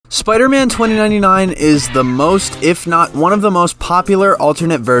Spider-Man 2099 is the most, if not one of the most popular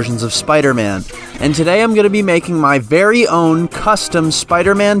alternate versions of Spider-Man, and today I'm going to be making my very own custom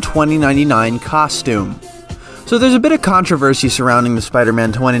Spider-Man 2099 costume. So there's a bit of controversy surrounding the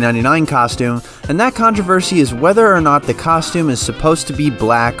Spider-Man 2099 costume, and that controversy is whether or not the costume is supposed to be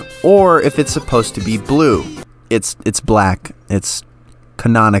black or if it's supposed to be blue. It's black. It's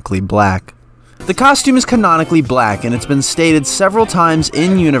canonically black. The costume is canonically black, and it's been stated several times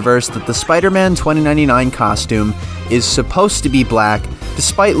in-universe that the Spider-Man 2099 costume is supposed to be black,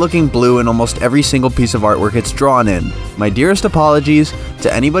 despite looking blue in almost every single piece of artwork it's drawn in. My dearest apologies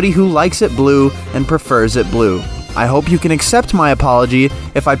to anybody who likes it blue and prefers it blue. I hope you can accept my apology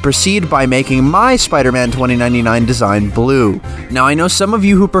if I proceed by making my Spider-Man 2099 design blue. Now, I know some of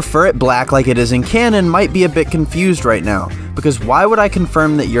you who prefer it black like it is in canon might be a bit confused right now, because why would I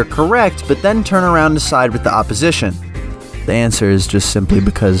confirm that you're correct but then turn around to side with the opposition? The answer is just simply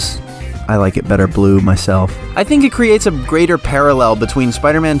because I like it better blue myself. I think it creates a greater parallel between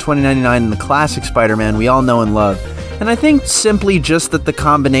Spider-Man 2099 and the classic Spider-Man we all know and love. And I think simply just that the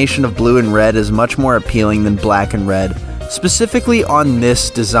combination of blue and red is much more appealing than black and red, specifically on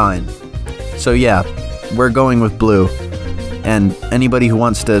this design. So yeah, we're going with blue. And anybody who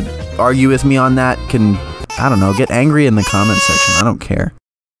wants to argue with me on that can, I don't know, get angry in the comment section. I don't care.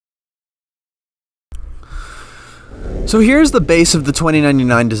 So here's the base of the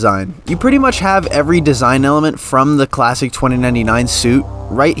 2099 design. You pretty much have every design element from the classic 2099 suit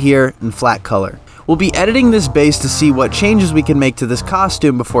right here in flat color. We'll be editing this base to see what changes we can make to this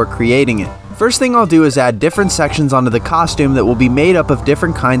costume before creating it. First thing I'll do is add different sections onto the costume that will be made up of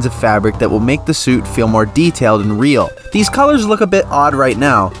different kinds of fabric that will make the suit feel more detailed and real. These colors look a bit odd right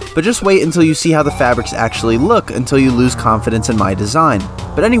now, but just wait until you see how the fabrics actually look until you lose confidence in my design.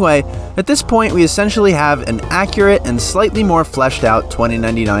 But anyway, at this point we essentially have an accurate and slightly more fleshed out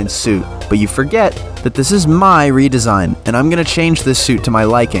 2099 suit. But you forget that this is my redesign, and I'm going to change this suit to my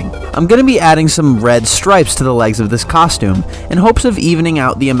liking. I'm going to be adding some red stripes to the legs of this costume, in hopes of evening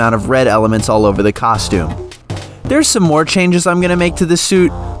out the amount of red elements all over the costume. There's some more changes I'm going to make to this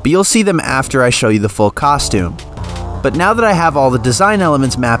suit, but you'll see them after I show you the full costume. But now that I have all the design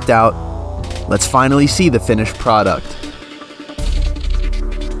elements mapped out, let's finally see the finished product.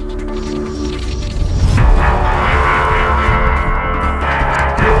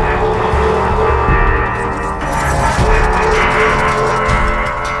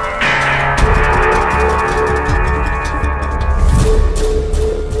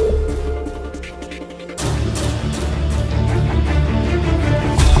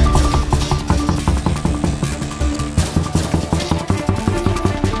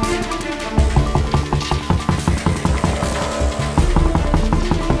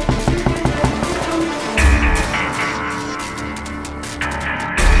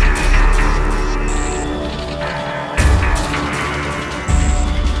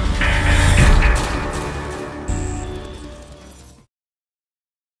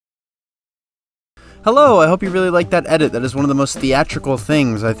 Hello, I hope you really liked that edit. That is one of the most theatrical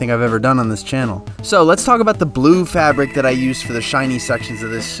things I think I've ever done on this channel. So let's talk about the blue fabric that I used for the shiny sections of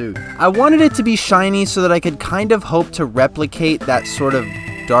this suit. I wanted it to be shiny so that I could kind of hope to replicate that sort of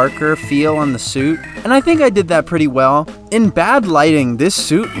darker feel on the suit, and I think I did that pretty well. In bad lighting, this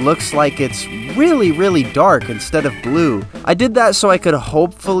suit looks like it's really dark instead of blue. I did that so I could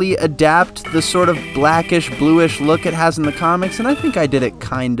hopefully adapt the sort of blackish bluish look it has in the comics, and I think I did it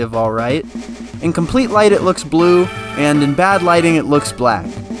kind of alright. In complete light it looks blue, and in bad lighting it looks black.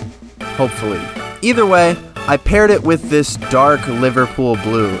 Hopefully. Either way, I paired it with this dark Liverpool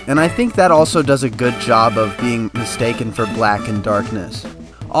blue, and I think that also does a good job of being mistaken for black and darkness.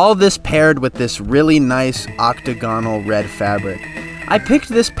 All this paired with this really nice octagonal red fabric. I picked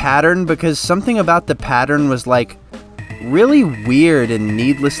this pattern because something about the pattern was like really weird and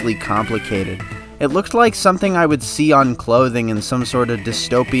needlessly complicated. It looked like something I would see on clothing in some sort of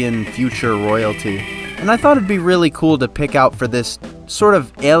dystopian future royalty, and I thought it'd be really cool to pick out for this sort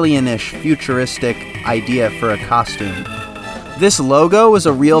of alienish, futuristic idea for a costume. This logo was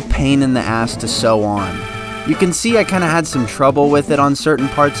a real pain in the ass to sew on. You can see I kind of had some trouble with it on certain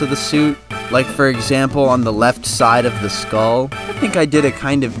parts of the suit, like for example on the left side of the skull. I think I did a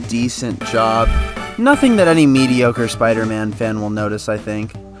kind of decent job. Nothing that any mediocre Spider-Man fan will notice, I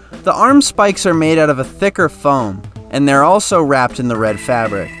think. The arm spikes are made out of a thicker foam, and they're also wrapped in the red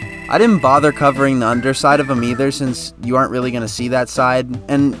fabric. I didn't bother covering the underside of them either since you aren't really going to see that side,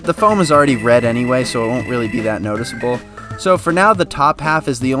 and the foam is already red anyway so it won't really be that noticeable. So for now the top half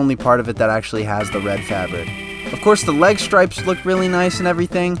is the only part of it that actually has the red fabric. Of course the leg stripes look really nice and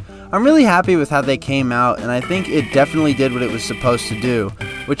everything. I'm really happy with how they came out, and I think it definitely did what it was supposed to do.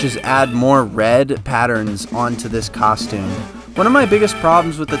 which is add more red patterns onto this costume. One of my biggest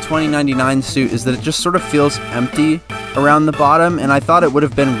problems with the 2099 suit is that it just sort of feels empty around the bottom, and I thought it would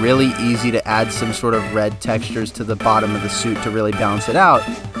have been really easy to add some sort of red textures to the bottom of the suit to really balance it out.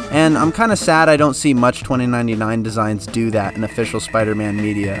 And I'm kind of sad I don't see much 2099 designs do that in official Spider-Man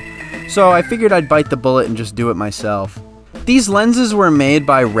media. So I figured I'd bite the bullet and just do it myself. These lenses were made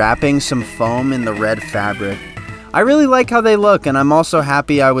by wrapping some foam in the red fabric. I really like how they look, and I'm also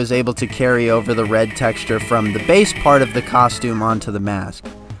happy I was able to carry over the red texture from the base part of the costume onto the mask.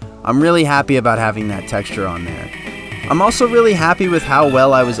 I'm really happy about having that texture on there. I'm also really happy with how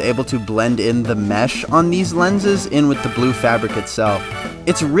well I was able to blend in the mesh on these lenses in with the blue fabric itself.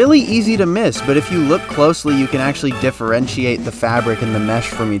 It's really easy to miss, but if you look closely, you can actually differentiate the fabric and the mesh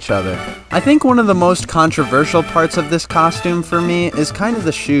from each other. I think one of the most controversial parts of this costume for me is kind of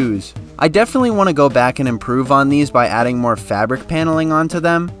the shoes. I definitely want to go back and improve on these by adding more fabric paneling onto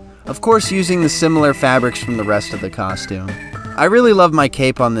them. Of course, using the similar fabrics from the rest of the costume. I really love my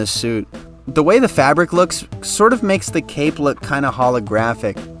cape on this suit. The way the fabric looks sort of makes the cape look kind of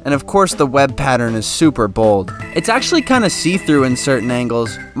holographic, and of course the web pattern is super bold. It's actually kind of see-through in certain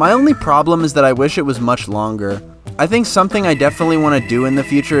angles. My only problem is that I wish it was much longer. I think something I definitely want to do in the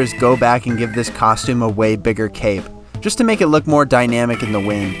future is go back and give this costume a way bigger cape, just to make it look more dynamic in the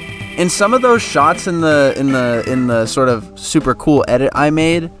wind. In some of those shots in the sort of super cool edit I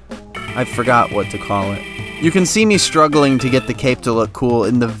made, I forgot what to call it. You can see me struggling to get the cape to look cool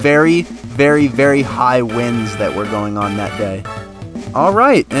in the very, very, very high winds that were going on that day.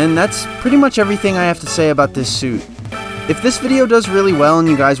 Alright, and that's pretty much everything I have to say about this suit. If this video does really well and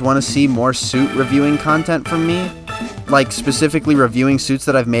you guys want to see more suit reviewing content from me, like specifically reviewing suits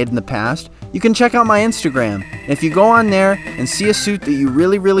that I've made in the past, you can check out my Instagram. If you go on there and see a suit that you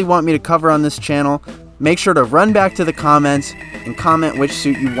really, really want me to cover on this channel, make sure to run back to the comments and comment which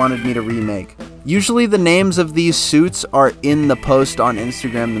suit you wanted me to remake. Usually the names of these suits are in the post on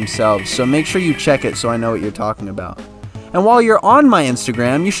Instagram themselves, so make sure you check it so I know what you're talking about. And while you're on my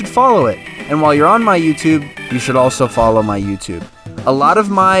Instagram, you should follow it. And while you're on my YouTube, you should also follow my YouTube. A lot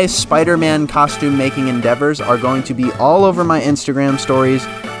of my Spider-Man costume making endeavors are going to be all over my Instagram stories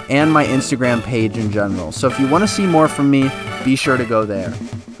and my Instagram page in general. So if you want to see more from me, be sure to go there.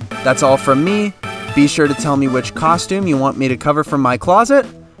 That's all from me. Be sure to tell me which costume you want me to cover from my closet.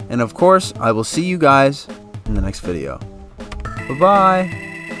 And of course, I will see you guys in the next video. Bye-bye.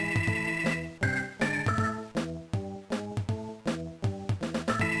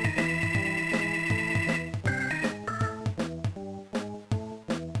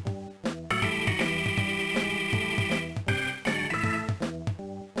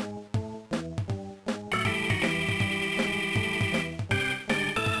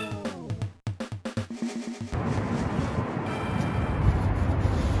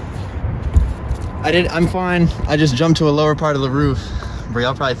 I'm fine. I just jumped to a lower part of the roof. But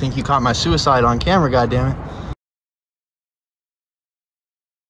y'all probably think you caught my suicide on camera, goddammit.